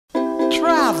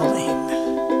traveling.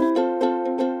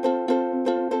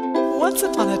 Once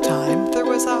upon a time, there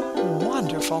was a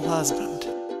wonderful husband.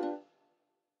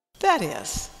 That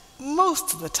is,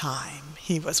 most of the time,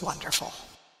 he was wonderful.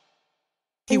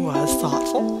 He was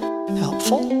thoughtful,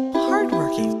 helpful,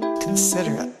 hardworking,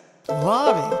 considerate,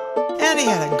 loving, and he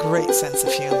had a great sense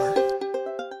of humor.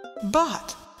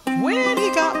 But when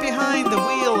he got behind the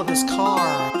wheel of his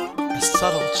car, a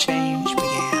subtle change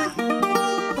began.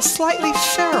 A slightly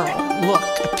feral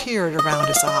look appeared around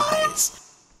his eyes.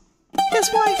 His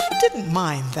wife didn't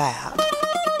mind that.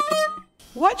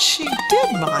 What she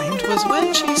did mind was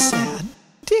when she said,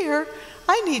 "Dear,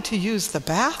 I need to use the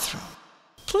bathroom.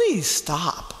 Please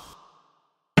stop."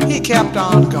 He kept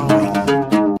on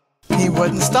going. He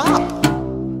wouldn't stop.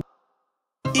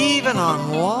 Even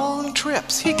on long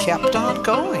trips, he kept on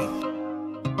going.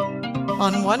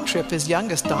 On one trip, his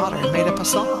youngest daughter made up a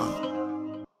song.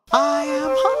 "I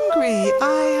am hungry,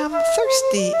 I am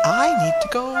thirsty, I need to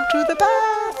go to the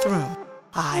bathroom.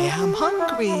 I am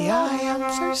hungry, I am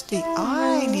thirsty,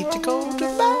 I need to go to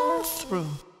the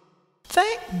bathroom."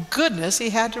 Thank goodness he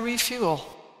had to refuel.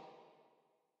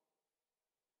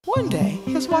 One day,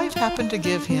 his wife happened to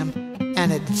give him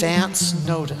an advance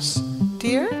notice.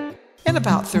 "Dear, in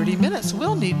about 30 minutes,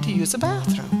 we'll need to use a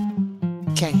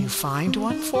bathroom. Can you find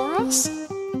one for us?"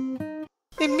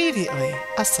 Immediately,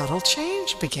 a subtle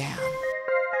change began.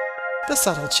 The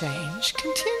subtle change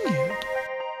continued.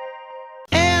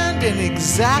 And in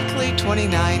exactly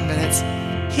 29 minutes,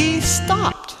 he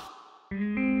stopped.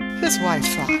 His wife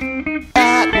thought,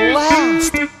 "At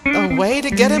last, a way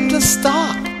to get him to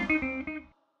stop."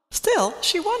 Still,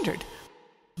 she wondered,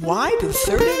 why did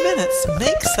 30 minutes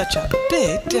make such a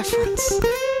big difference?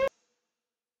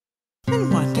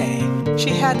 And one day,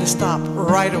 she had to stop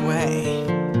right away.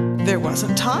 There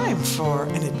wasn't time for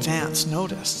an advance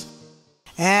notice.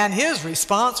 And his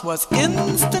response was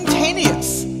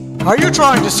instantaneous. "Are you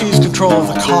trying to seize control of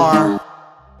the car?"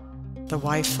 The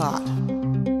wife thought,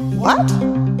 "What?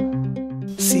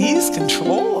 Seize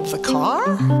control of the car?"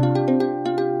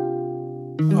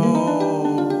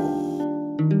 Oh.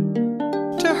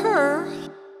 To her,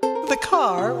 the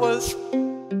car was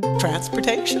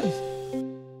transportation.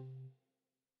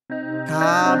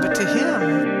 But to him,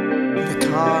 the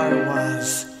car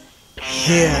was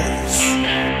his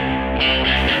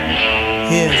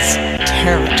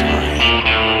territory.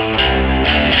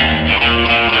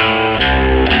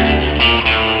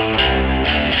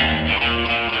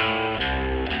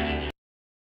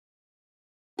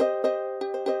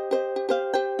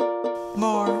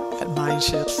 More at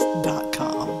mindships.com.